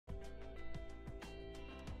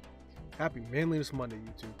Happy Manliness Monday,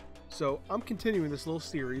 YouTube. So I'm continuing this little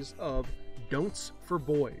series of Don'ts for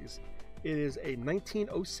Boys. It is a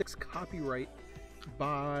 1906 copyright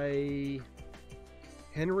by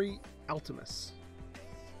Henry Altimus.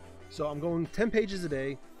 So I'm going 10 pages a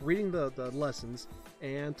day, reading the lessons,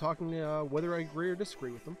 and talking whether I agree or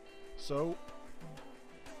disagree with them. So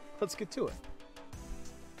let's get to it.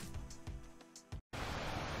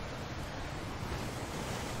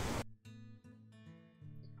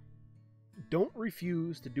 Don't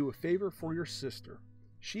refuse to do a favor for your sister.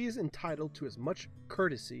 She is entitled to as much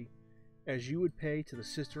courtesy as you would pay to the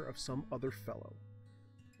sister of some other fellow.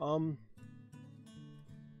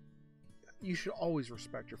 You should always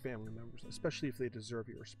respect your family members, especially if they deserve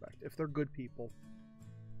your respect. If they're good people,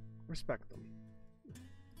 respect them.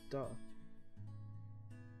 Duh.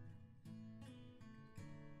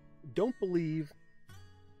 Don't believe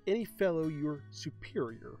any fellow your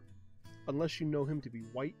superior unless you know him to be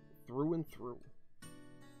white through and through.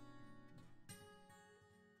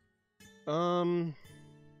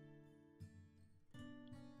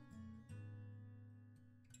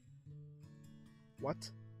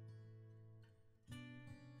 What?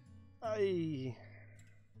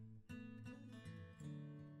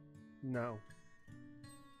 No.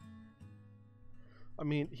 I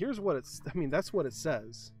mean, here's what it's... I mean, that's what it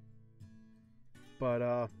says.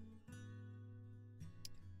 But,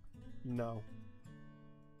 no.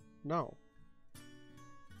 No.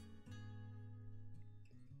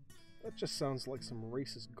 That just sounds like some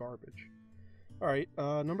racist garbage. Alright,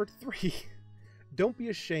 number 3. Don't be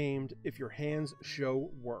ashamed if your hands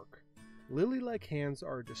show work. Lily-like hands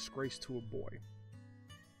are a disgrace to a boy.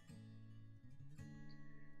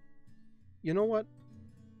 You know what?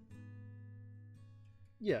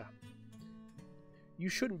 Yeah. You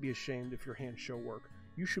shouldn't be ashamed if your hands show work.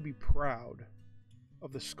 You should be proud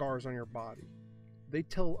of the scars on your body. They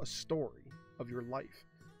tell a story of your life.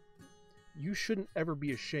 You shouldn't ever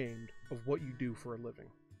be ashamed of what you do for a living.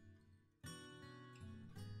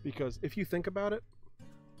 Because if you think about it,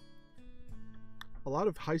 a lot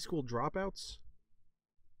of high school dropouts,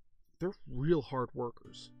 they're real hard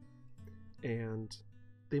workers. And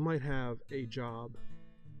they might have a job,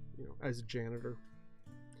 as a janitor.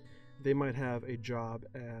 They might have a job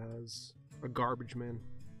as a garbage man.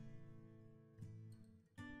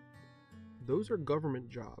 Those are government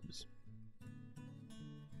jobs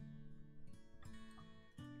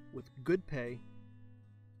with good pay,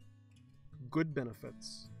 good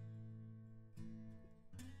benefits,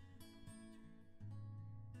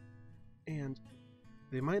 and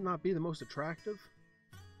they might not be the most attractive,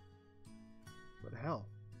 but hell,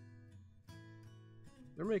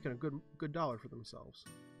 they're making a good dollar for themselves.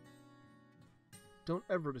 Don't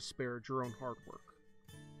ever disparage your own hard work.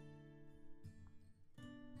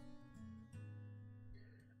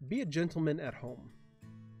 Be a gentleman at home.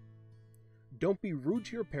 Don't be rude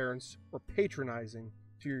to your parents or patronizing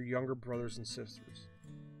to your younger brothers and sisters.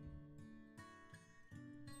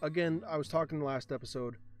 Again, I was talking in the last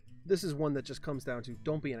episode. This is one that just comes down to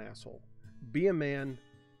don't be an asshole. Be a man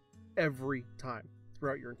every time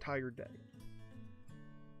throughout your entire day.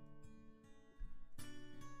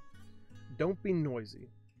 Don't be noisy.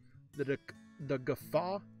 The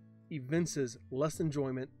guffaw evinces less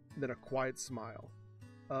enjoyment than a quiet smile.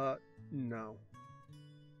 No.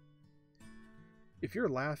 If you're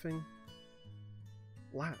laughing,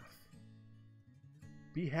 laugh.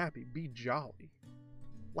 Be happy, be jolly.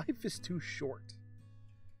 Life is too short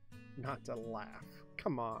not to laugh.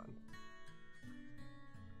 Come on.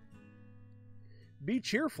 Be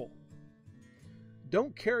cheerful.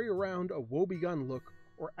 Don't carry around a woebegone look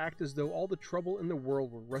or act as though all the trouble in the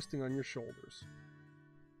world were resting on your shoulders.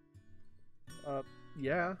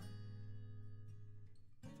 Yeah.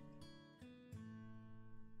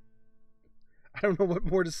 I don't know what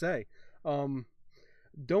more to say.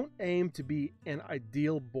 Don't aim to be an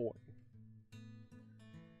ideal boy.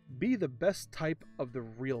 Be the best type of the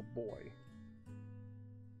real boy.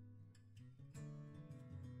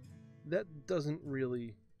 That doesn't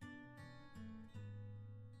really...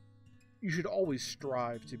 You should always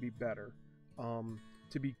strive to be better,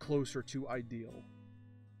 to be closer to ideal.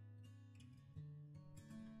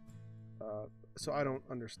 So I don't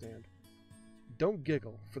understand. Don't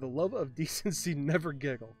giggle. For the love of decency, never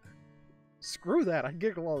giggle. Screw that. I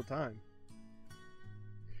giggle all the time.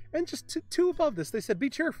 And just two above this, they said be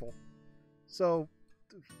cheerful. So,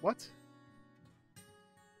 what?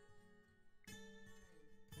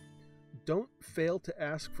 Don't fail to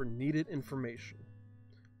ask for needed information.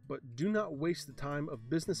 But do not waste the time of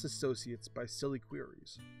business associates by silly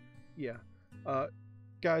queries. Yeah.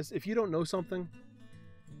 Guys, if you don't know something,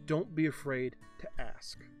 don't be afraid to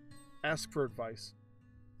ask. Ask for advice,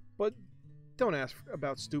 but don't ask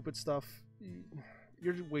about stupid stuff.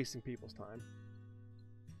 You're just wasting people's time.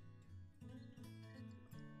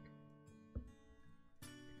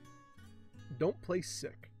 Don't play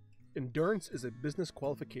sick. Endurance is a business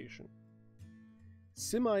qualification.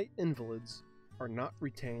 Semi-invalids are not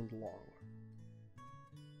retained long.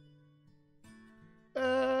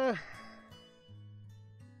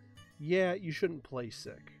 Yeah, you shouldn't play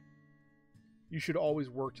sick. You should always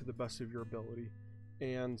work to the best of your ability,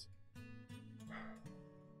 and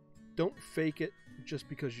don't fake it just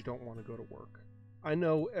because you don't want to go to work. I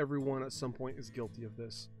know everyone at some point is guilty of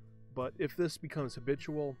this, but if this becomes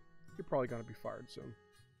habitual, you're probably going to be fired soon.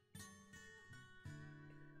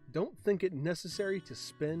 Don't think it necessary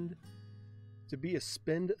to be a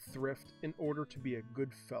spendthrift in order to be a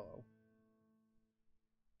good fellow.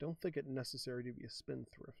 Don't think it necessary to be a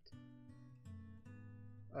spendthrift.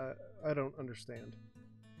 I don't understand.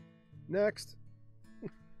 Next.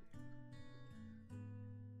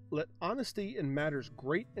 Let honesty in matters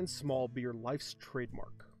great and small be your life's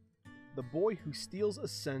trademark. The boy who steals a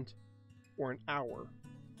cent or an hour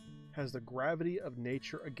has the gravity of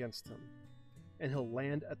nature against him, and he'll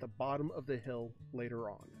land at the bottom of the hill later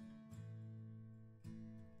on.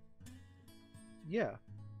 Yeah.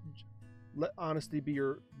 Let honesty be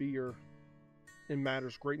your in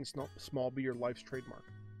matters great and small be your life's trademark.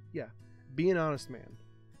 Yeah. Be an honest man.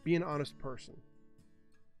 Be an honest person.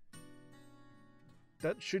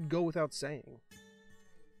 That should go without saying.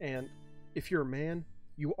 And if you're a man,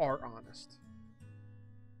 you are honest.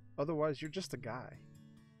 Otherwise, you're just a guy.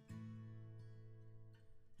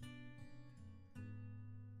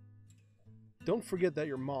 Don't forget that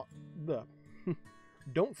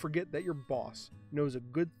Don't forget that your boss knows a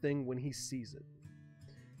good thing when he sees it.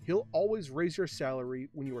 He'll always raise your salary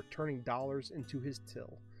when you are turning dollars into his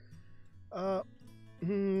till. A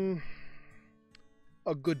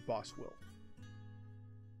good boss will.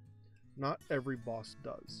 Not every boss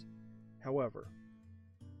does. However,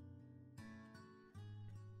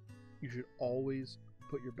 you should always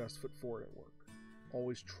put your best foot forward at work.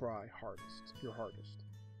 Always try your hardest.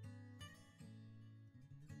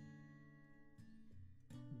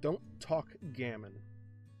 Don't talk gammon.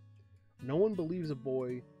 No one believes a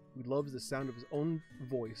boy who loves the sound of his own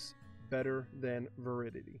voice better than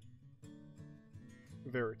verity.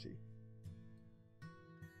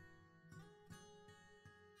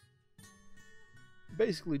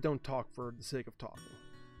 Basically, don't talk for the sake of talking.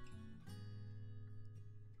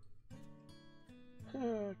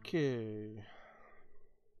 Okay.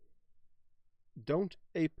 Don't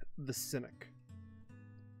ape the cynic.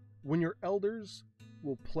 When your elders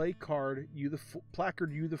will placard you the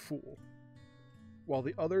fool, while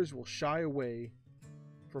the others will shy away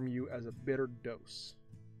from you as a bitter dose.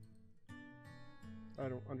 I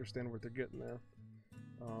don't understand what they're getting there.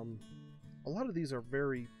 A lot of these are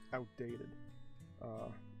very outdated.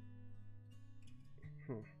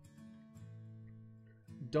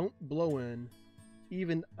 Don't blow in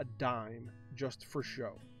even a dime just for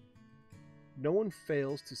show. No one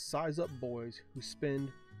fails to size up boys who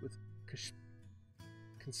spend with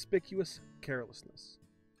conspicuous carelessness.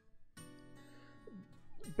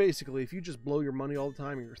 Basically, if you just blow your money all the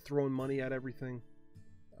time and you're throwing money at everything,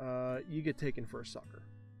 you get taken for a sucker.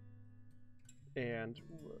 And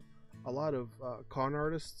a lot of con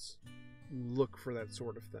artists look for that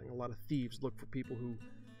sort of thing. A lot of thieves look for people who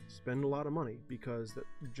spend a lot of money, because that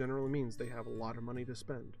generally means they have a lot of money to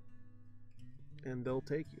spend. And they'll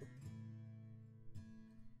take you.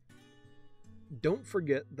 Don't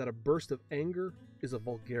forget that a burst of anger is a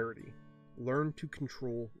vulgarity. Learn to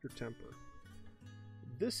control your temper.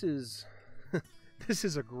 This is this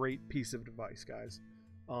is a great piece of advice, guys.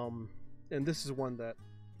 And this is one that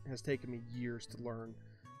has taken me years to learn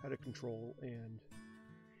how to control, and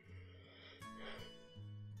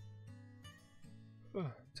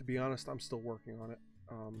to be honest, I'm still working on it.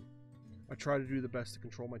 I try to do the best to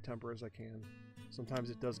control my temper as I can. Sometimes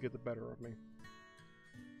it does get the better of me,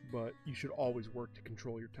 but you should always work to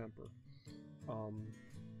control your temper.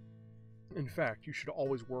 In fact, you should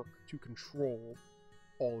always work to control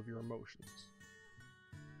all of your emotions.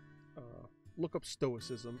 Look up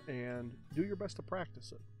stoicism and do your best to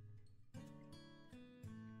practice it.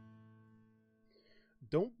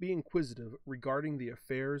 Don't be inquisitive regarding the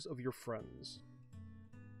affairs of your friends.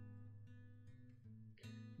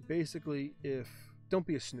 Basically, don't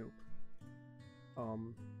be a snoop.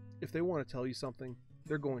 If they want to tell you something,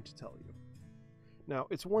 they're going to tell you. Now,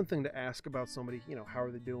 it's one thing to ask about somebody, how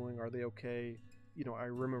are they doing? Are they okay? I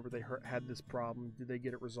remember they had this problem. Did they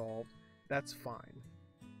get it resolved? That's fine.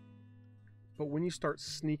 But when you start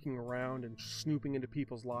sneaking around and snooping into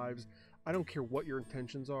people's lives, I don't care what your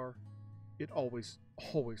intentions are, it always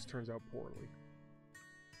turns out poorly.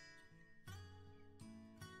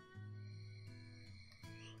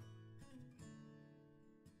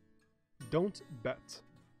 Don't bet.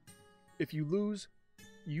 If you lose,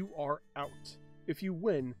 you are out. If you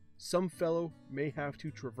win, some fellow may have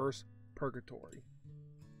to traverse purgatory.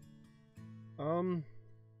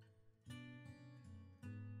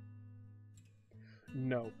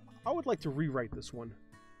 No. I would like to rewrite this one.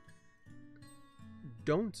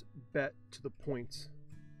 Don't bet to the point.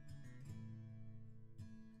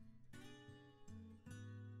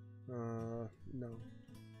 No.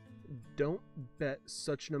 Don't bet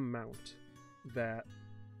such an amount that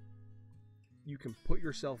you can put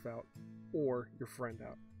yourself out or your friend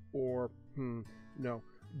out. Or, no.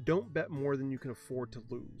 Don't bet more than you can afford to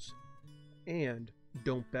lose. And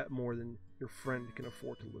don't bet more than your friend can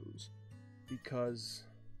afford to lose. Because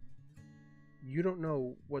you don't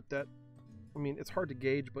know what that... I mean, it's hard to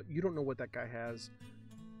gauge, but you don't know what that guy has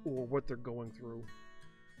or what they're going through.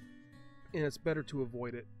 And it's better to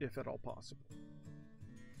avoid it if at all possible.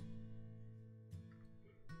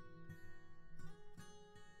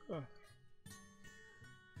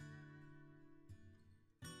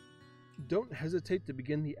 Don't hesitate to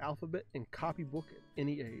begin the alphabet and copybook at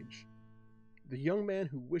any age. The young man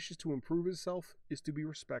who wishes to improve himself is to be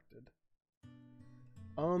respected.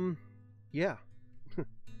 Yeah.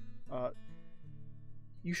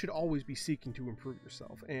 You should always be seeking to improve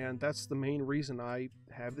yourself, and that's the main reason I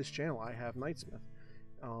have this channel. I have Knightsmith.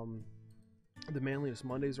 The Manliness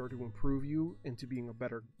Mondays are to improve you into being a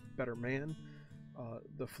better man.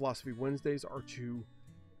 The Philosophy Wednesdays are to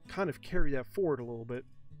kind of carry that forward a little bit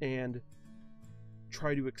and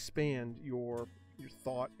try to expand your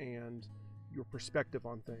thought and your perspective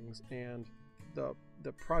on things. And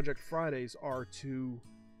the Project Fridays are to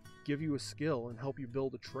give you a skill and help you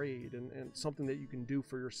build a trade and something that you can do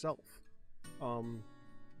for yourself.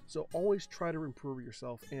 So always try to improve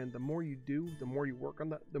yourself, and the more you do, the more you work on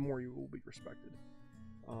that, the more you will be respected.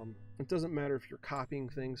 It doesn't matter if you're copying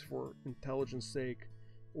things for intelligence sake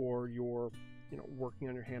or you're working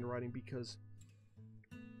on your handwriting, because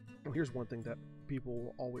here's one thing that people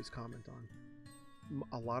will always comment on.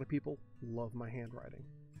 A lot of people love my handwriting,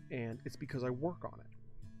 and it's because I work on it.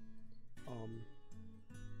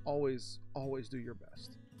 Always do your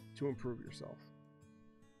best to improve yourself.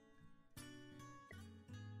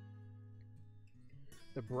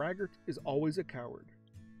 The braggart is always a coward.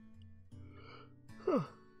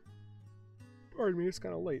 Pardon me, it's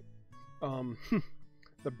kind of late.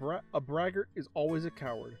 A braggart is always a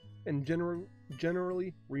coward and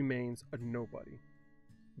generally remains a nobody.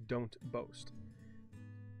 Don't boast.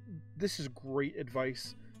 This is great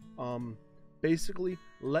advice. Basically,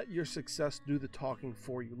 let your success do the talking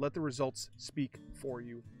for you. Let the results speak for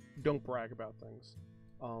you. Don't brag about things.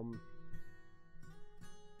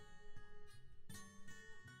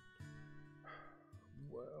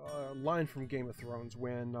 A line from Game of Thrones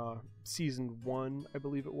when season 1, I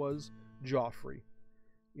believe it was, Joffrey,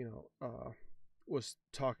 was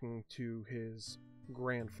talking to his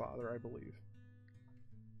grandfather, I believe.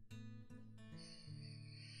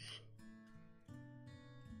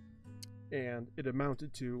 And it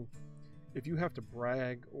amounted to, if you have to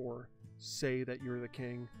brag or say that you're the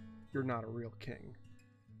king, you're not a real king.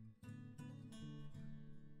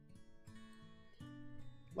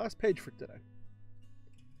 Last page for today.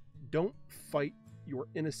 Don't fight your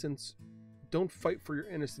innocence. Don't fight for your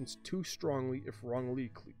innocence too strongly if wrongly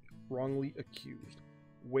accused.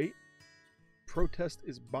 Wait. Protest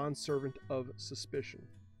is bondservant of suspicion.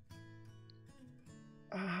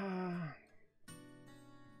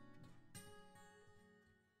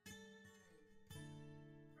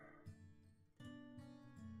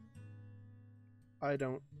 I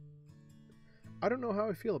don't know how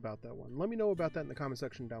I feel about that one. Let me know about that in the comment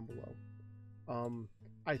section down below.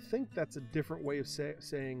 I think that's a different way of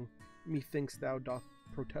saying methinks thou doth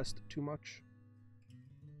protest too much.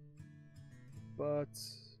 But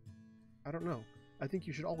I don't know. I think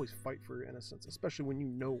you should always fight for your innocence, especially when you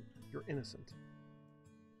know you're innocent.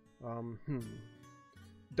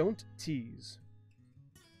 Don't tease.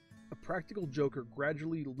 A practical joker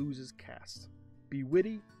gradually loses caste. Be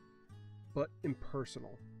witty, but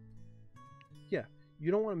impersonal. Yeah,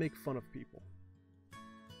 you don't want to make fun of people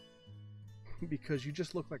because you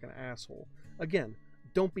just look like an asshole. Again,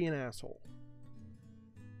 don't be an asshole.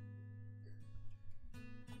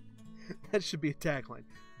 That should be a tagline.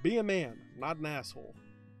 Be a man, not an asshole.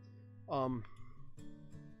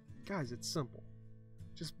 Guys, it's simple.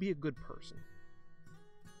 Just be a good person.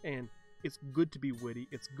 And It's good to be witty.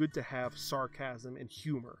 It's good to have sarcasm and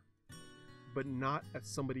humor, but not at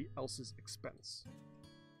somebody else's expense.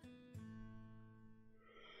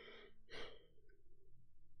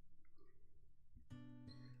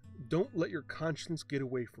 Don't let your conscience get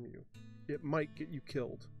away from you. It might get you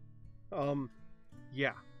killed.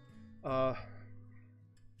 Yeah. A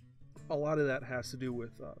lot of that has to do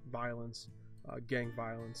with violence, gang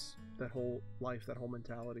violence, that whole life, that whole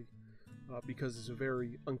mentality, because it's a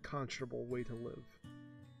very unconscionable way to live.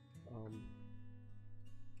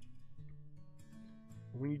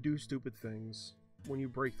 When you do stupid things, when you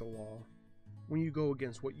break the law, when you go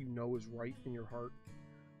against what you know is right in your heart,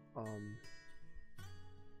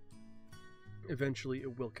 eventually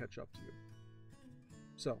it will catch up to you.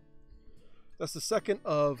 So, that's the second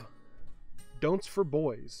of Don'ts for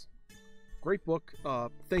Boys. Great book.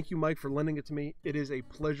 Thank you, Mike, for lending it to me. It is a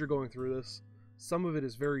pleasure going through this. Some of it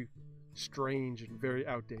is very strange and very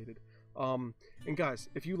outdated. And guys,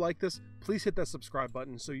 if you like this, please hit that subscribe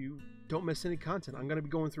button so you don't miss any content. I'm going to be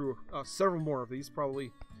going through several more of these,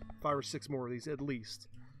 probably 5 or 6 more of these at least.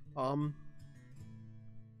 And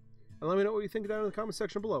let me know what you think down in the comment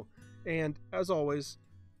section below. And as always,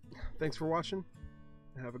 thanks for watching,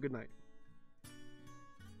 and have a good night.